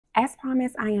As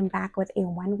promised, I am back with a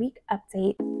 1-week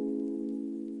update.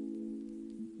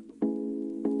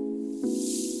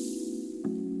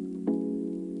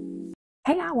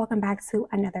 Hey y'all, welcome back to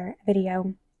another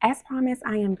video. As promised,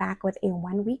 I am back with a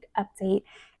 1-week update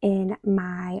in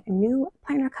my new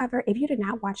planner cover. If you did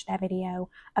not watch that video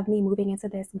of me moving into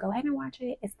this, go ahead and watch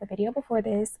it. It's the video before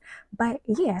this. But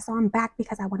yeah, so I'm back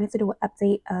because I wanted to do an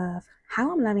update of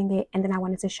how I'm loving it, and then I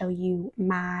wanted to show you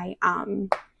my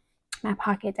my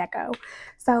pocket deco.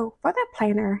 So for the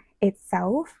planner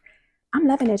itself, I'm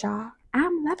loving it, y'all.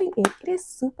 I'm loving it. It is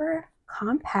super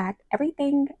compact.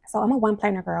 Everything, so I'm a one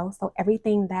planner girl, so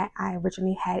everything that I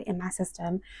originally had in my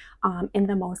system in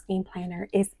the Moleskine planner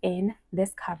is in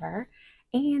this cover,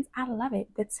 and I love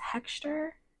it. The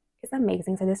texture is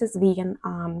amazing. So this is vegan,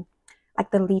 like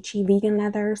the lychee vegan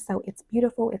leather, so it's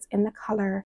beautiful. It's in the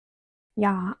color.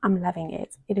 Y'all, I'm loving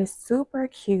it. It is super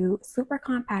cute, super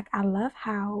compact. I love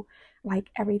how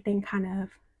like everything kind of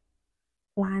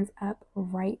lines up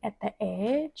right at the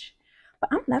edge, but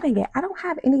I'm loving it. I don't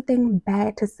have anything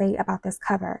bad to say about this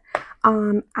cover.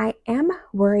 I am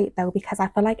worried though, because I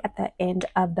feel like at the end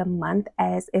of the month,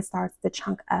 as it starts to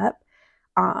chunk up,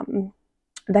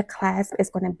 the clasp is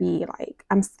going to be like,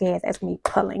 I'm scared it's going to be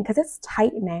pulling because it's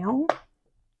tight now,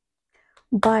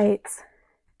 but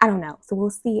I don't know. So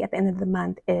we'll see at the end of the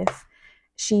month if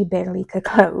she barely could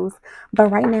close.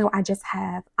 But right now I just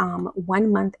have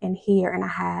 1 month in here, and I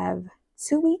have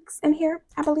 2 weeks in here,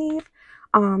 I believe.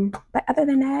 But other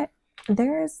than that,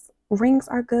 there's rings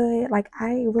are good. Like,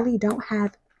 I really don't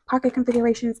have, pocket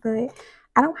configuration is good.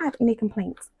 I don't have any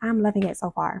complaints. I'm loving it so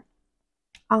far.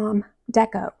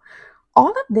 Deco.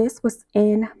 All of this was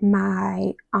in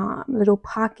my little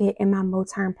pocket in my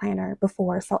moterm planner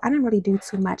before, so I didn't really do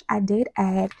too much. I did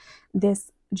add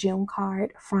this June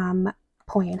card from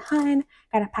poi&hun.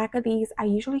 Got a pack of these. I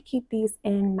usually keep these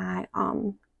in my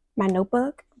my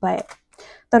notebook, but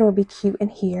thought it would be cute in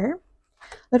here.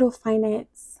 Little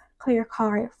finance clear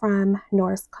card from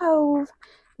norascove.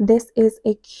 This is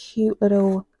a cute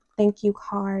little thank you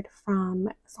card from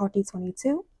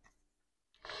saltytwentytwo.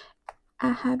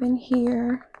 I have in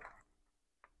here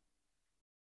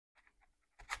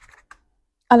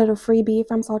a little freebie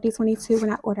from saltytwentytwo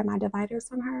when I ordered my dividers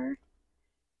from her.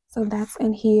 So that's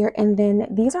in here. And then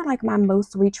these are like my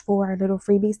most reach for little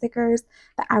freebie stickers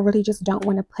that I really just don't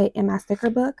want to put in my sticker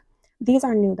book. These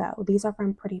are new though. These are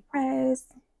from Pretty Press,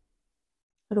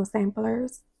 little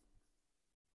samplers.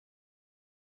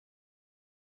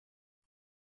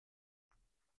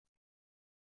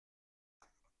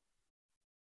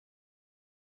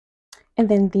 And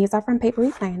then these are from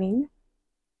Papereplanning.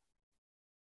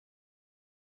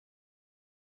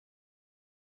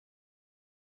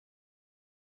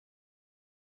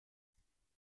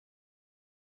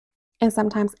 And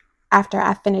sometimes after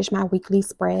I finish my weekly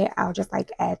spread, I'll just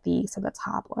like add these to the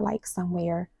top or like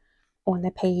somewhere on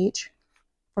the page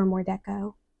for more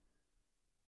deco.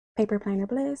 Paper Planner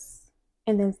Bliss,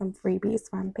 and then some freebies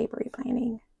from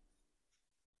Papereplanning.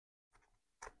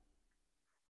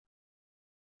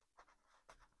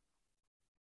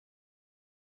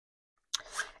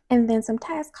 And then some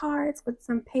task cards with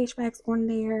some page backs on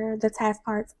there. The task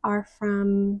cards are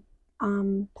from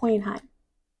poi&hun.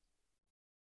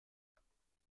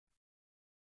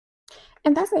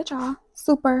 And that's it, y'all.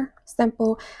 Super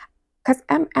simple. Because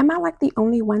am I like the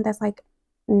only one that's like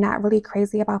not really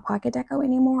crazy about pocket deco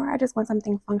anymore? I just want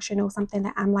something functional, something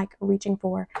that I'm like reaching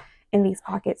for in these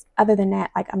pockets. Other than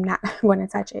that, like, I'm not going to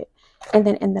touch it. And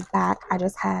then in the back, I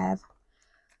just have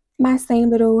my same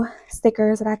little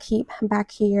stickers that I keep back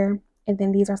here. And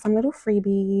then these are some little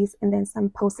freebies, and then some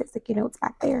post-it sticky notes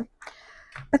back there.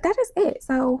 But that is it.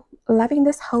 So loving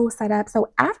this whole setup.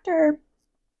 So after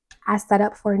I set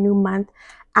up for a new month,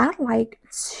 I like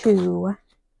to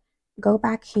go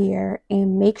back here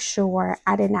and make sure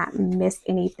I did not miss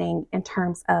anything in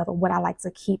terms of what I like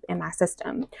to keep in my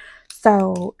system.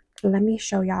 So let me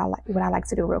show y'all what I like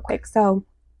to do real quick. So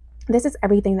this is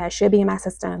everything that should be in my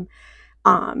system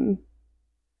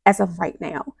as of right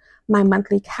now. My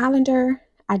monthly calendar,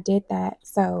 I did that.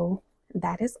 So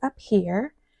that is up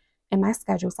here in my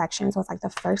schedule section. So it's like the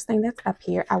first thing that's up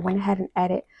here. I went ahead and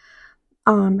added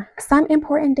some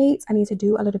important dates. I need to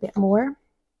do a little bit more.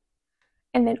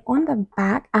 And then on the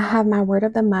back, I have my word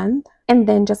of the month, and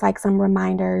then just like some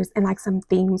reminders and like some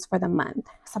themes for the month.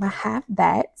 So I have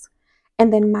that.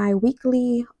 And then my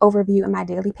weekly overview and my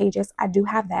daily pages, I do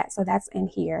have that. So that's in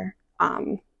here,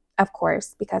 of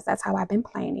course, because that's how I've been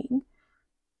planning.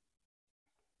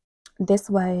 This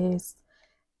was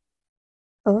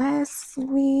last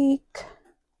week.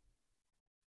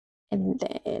 And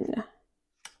then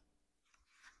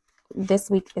this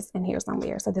week is in here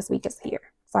somewhere. So this week is here.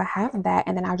 So I have that,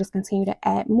 and then I'll just continue to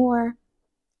add more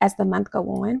as the month go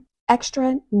on.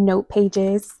 Extra note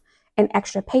pages and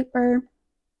extra paper.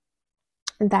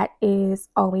 That is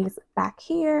always back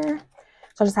here.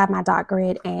 So I just have my dot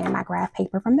grid and my graph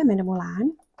paper from the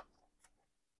Minimaline.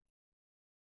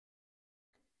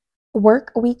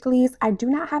 Work weeklies. I do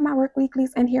not have my work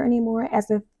weeklies in here anymore, as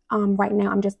if right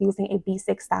now I'm just using a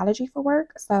B6 Stylogy for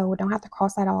work, so don't have to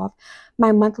cross that off.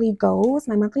 My monthly goals.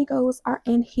 My monthly goals are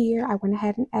in here. I went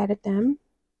ahead and added them.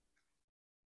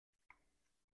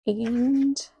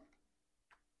 And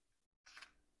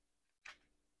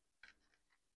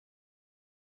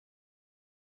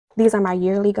these are my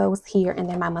yearly goals here, and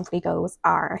then my monthly goals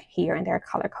are here, and they're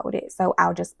color coded. So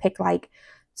I'll just pick like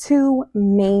 2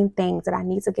 main things that I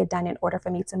need to get done in order for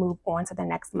me to move on to the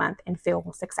next month and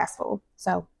feel successful.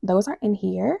 So those are in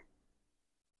here.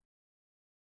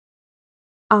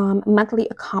 Monthly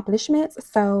accomplishments.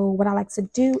 So what I like to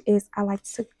do is I like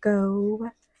to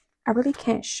go, I really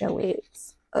can't show it.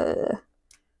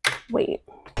 Wait.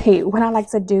 Hey, what I like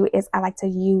to do is I like to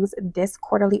use this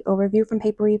quarterly overview from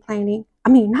papereplanning. I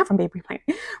mean, not from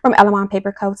papereplanning, from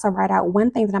ellemonpaperco, to write out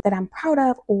one thing that I'm proud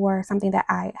of, or something that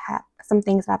I have, some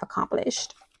things that I've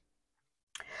accomplished.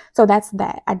 So that's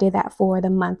that. I did that for the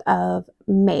month of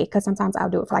May, because sometimes I'll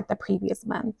do it for like the previous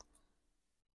month.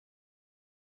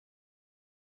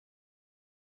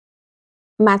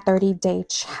 My 30-day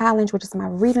challenge, which is my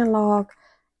reading log.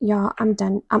 Y'all, I'm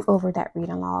done. I'm over that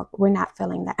reading log. We're not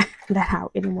filling that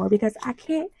out anymore because I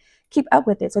can't keep up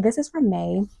with it. So this is for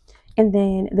May, and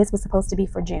then this was supposed to be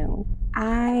for June.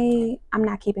 I'm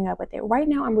not keeping up with it. Right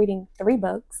now I'm reading 3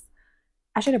 books.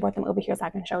 I should have brought them over here so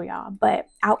I can show y'all, but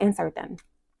I'll insert them.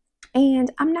 And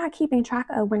I'm not keeping track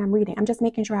of when I'm reading. I'm just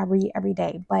making sure I read every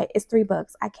day, but it's 3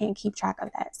 books. I can't keep track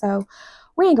of that. So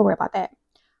we ain't gonna worry about that.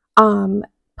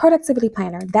 Productivity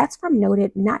planner, that's from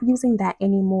Noted. Not using that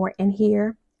anymore in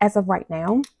here as of right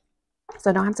now,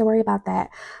 so don't have to worry about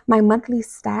that. My monthly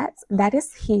stats, that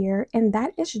is here, and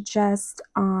that is just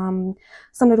some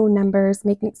little numbers,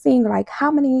 seeing like how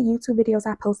many YouTube videos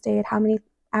I posted, how many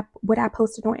what I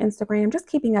posted on Instagram, just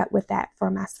keeping up with that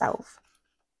for myself.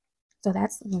 So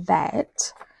that's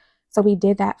that. So we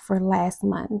did that for last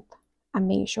month. I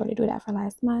made sure to do that for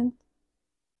last month.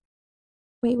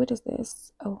 Wait, what is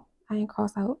this? Oh, I didn't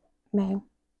cross out May.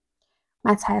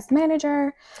 My task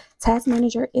manager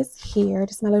is here.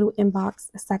 This is my little inbox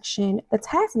section. The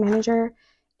task manager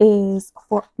is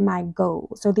for my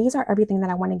goals. So these are everything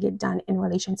that I want to get done in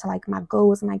relation to like my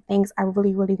goals and like things I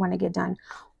really, really want to get done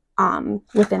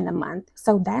within the month.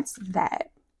 So that's that.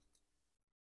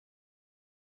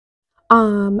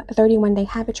 31-day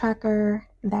habit tracker,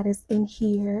 that is in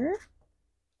here.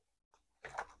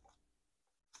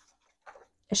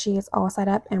 She is all set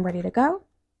up and ready to go.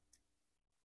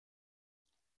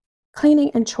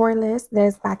 Cleaning and chore list,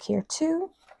 there's back here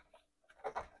too.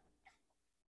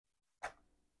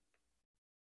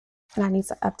 And I need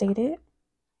to update it.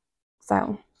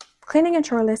 So cleaning and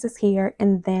chore list is here,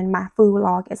 and then my food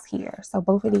log is here. So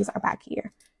both of these are back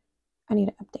here. I need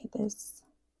to update this.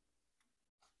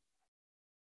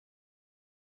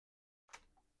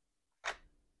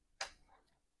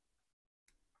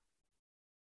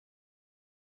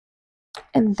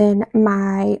 And then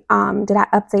my, did I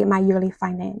update my yearly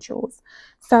financials?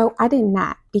 So I did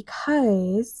not,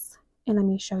 because, and let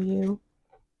me show you.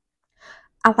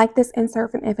 I like this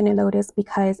insert from Infinite Lotus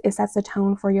because it sets the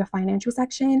tone for your financial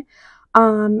section.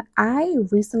 I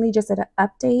recently just did an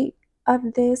update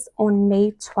of this on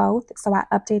May 12th. So I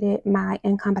updated my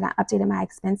income, but I updated my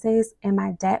expenses and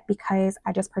my debt because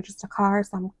I just purchased a car.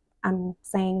 So I'm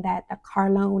saying that the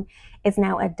car loan is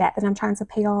now a debt that I'm trying to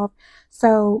pay off.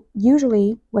 So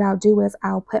usually what I'll do is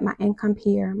I'll put my income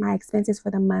here, my expenses for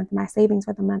the month, my savings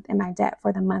for the month, and my debt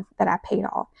for the month that I paid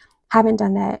off. Haven't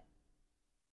done that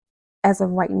as of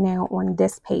right now on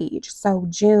this page. So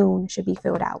June should be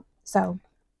filled out. So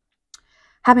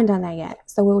haven't done that yet.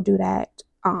 So we'll do that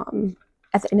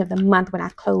at the end of the month when I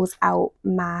close out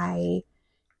my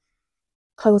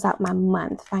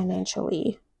month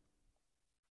financially.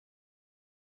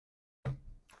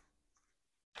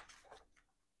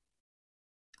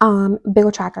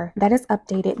 Bill tracker, that is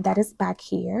updated. That is back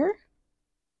here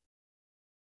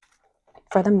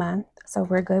for the month. So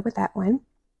we're good with that one.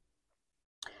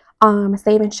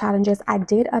 Savings challenges, I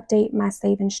did update my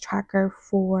savings tracker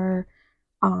for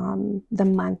the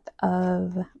month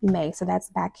of May. So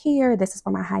that's back here. This is for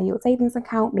my high yield savings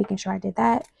account, making sure I did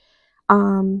that.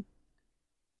 I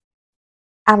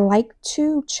like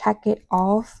to check it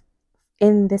off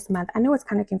in this month. I know it's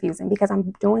kind of confusing because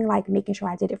I'm doing like making sure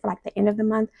I did it for like the end of the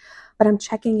month, but I'm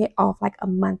checking it off like a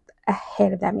month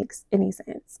ahead, if that makes any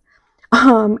sense.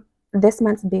 This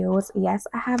month's bills. Yes,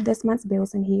 I have this month's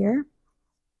bills in here.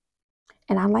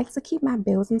 And I like to keep my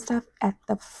bills and stuff at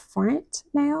the front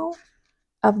now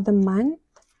of the month.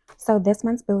 So this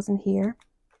month's bills in here.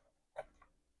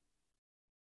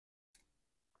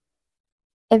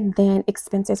 And then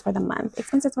expenses for the month.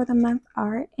 Expenses for the month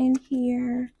are in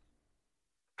here.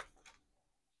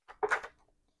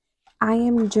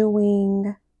 I'm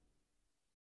doing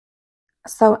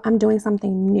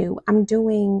something new. I'm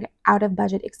doing out of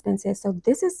budget expenses. So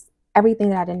this is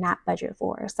everything that I did not budget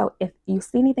for. So if you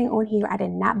see anything on here, I did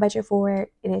not budget for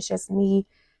it. It is just me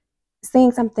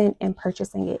seeing something and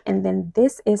purchasing it. And then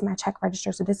this is my check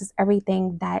register. So this is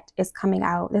everything that is coming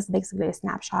out. This is basically a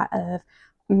snapshot of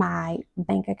my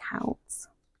bank accounts.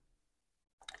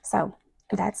 So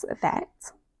that's that.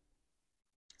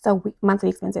 So monthly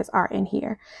expenses are in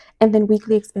here. And then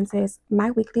weekly expenses. My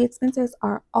weekly expenses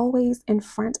are always in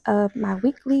front of my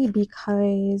weekly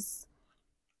because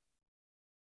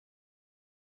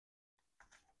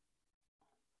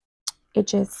it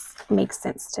just makes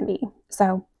sense to me.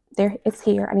 So there it's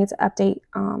here. I need to update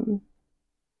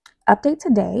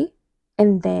today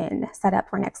and then set up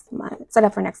for next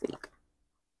week.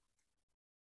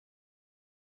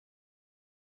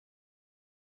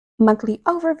 Monthly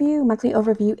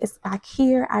overview is back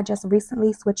here. I just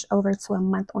recently switched over to a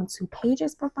month on 2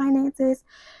 pages for finances.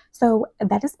 So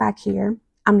that is back here.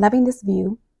 I'm loving this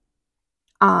view.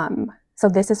 So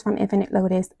this is from Infinite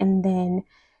Lotus. And then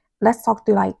let's talk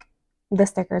through like the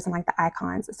stickers and like the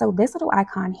icons. So this little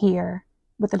icon here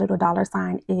with the little dollar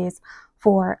sign is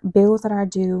for bills that are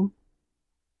due.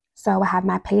 So I have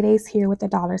my paydays here with the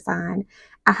dollar sign.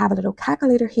 I have a little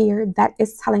calculator here that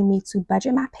is telling me to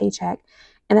budget my paycheck.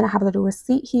 And then I have a little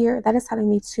receipt here that is telling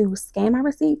me to scan my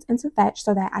receipts into Fetch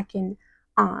so that I can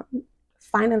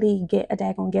finally get a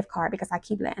daggone gift card because I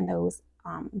keep letting those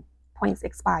points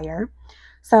expire.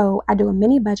 So I do a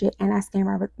mini budget and I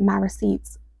scan my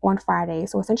receipts on Friday.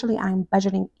 So essentially I'm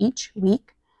budgeting each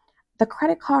week. The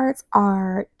credit cards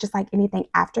are just like anything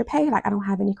Afterpay. Like I don't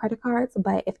have any credit cards,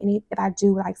 but if I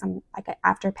do like an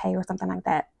Afterpay or something like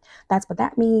that, that's what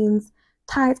that means.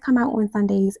 Tides come out on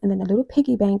Sundays, and then the little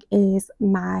piggy bank is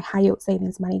my high yield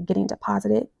savings money getting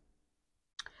deposited.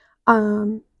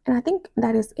 And I think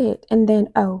that is it. And then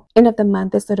end of the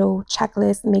month, this little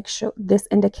checklist, make sure this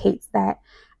indicates that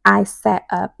I set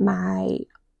up my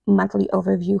monthly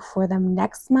overview for them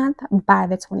next month by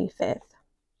the 25th.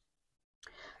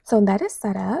 So that is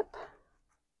set up.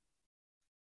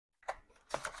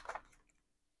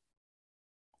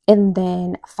 And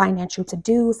then financial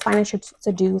to-dos. Financial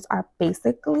to-dos are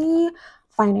basically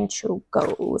financial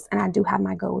goals. And I do have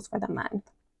my goals for the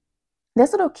month.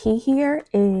 This little key here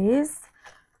is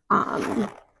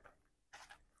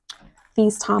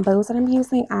these Tombos that I'm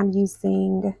using. I'm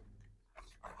using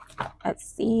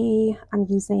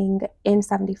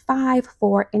N75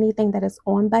 for anything that is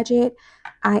on budget.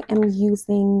 I am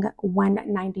using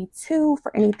 192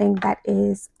 for anything that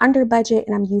is under budget,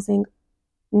 and I'm using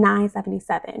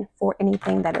 977 for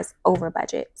anything that is over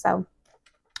budget. So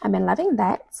I've been loving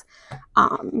that.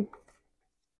 And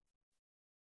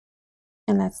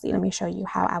let's see, let me show you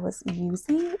how I was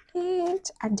using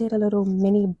it. I did a little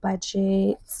mini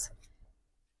budget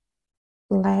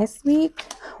last week.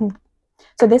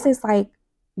 So this is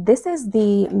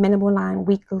the Minimaline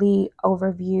weekly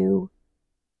overview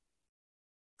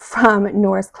from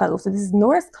norascove. So this is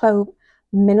norascove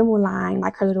Minimaline,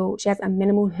 like she has a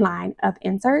minimal line of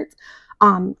inserts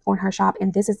on her shop,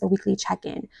 and this is the weekly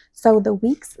check-in. So the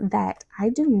weeks that I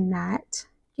do not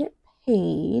get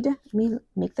paid, let me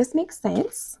make this make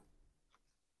sense.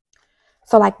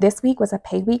 So like this week was a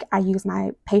pay week. I use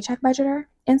my paycheck budgeter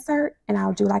insert and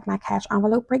I'll do like my cash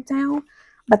envelope breakdown.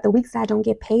 But the weeks that I don't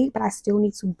get paid, but I still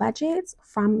need to budget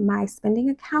from my spending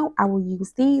account, I will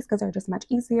use these because they're just much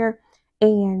easier.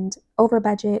 And over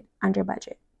budget, under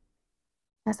budget.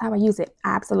 That's how I use it.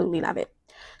 I absolutely love it.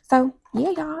 So yeah,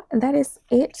 y'all, that is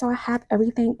it. So I have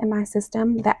everything in my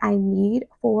system that I need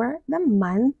for the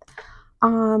month.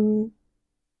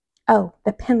 Oh,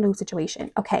 the pin loop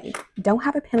situation. Okay, don't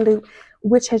have a pin loop,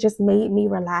 which has just made me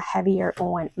rely heavier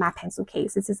on my pencil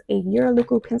case. This is a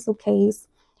youreverdayplanner pencil case.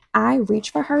 I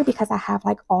reach for her because I have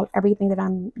like everything that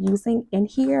I'm using in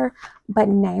here, but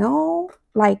now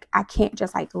like I can't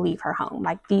just like leave her home.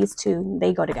 Like these two,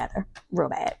 they go together real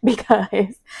bad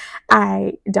because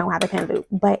I don't have a pin loop.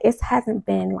 But it hasn't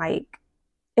been like,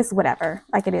 it's whatever.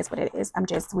 Like it is what it is. I'm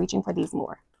just reaching for these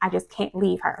more. I just can't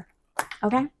leave her.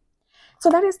 Okay. So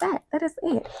that is that. That is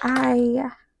it. I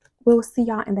we'll see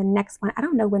y'all in the next one. I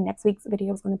don't know what next week's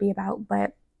video is going to be about,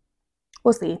 but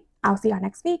we'll see. I'll see y'all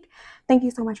next week. Thank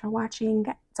you so much for watching.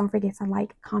 Don't forget to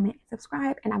like, comment, and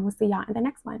subscribe, and I will see y'all in the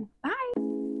next one. Bye.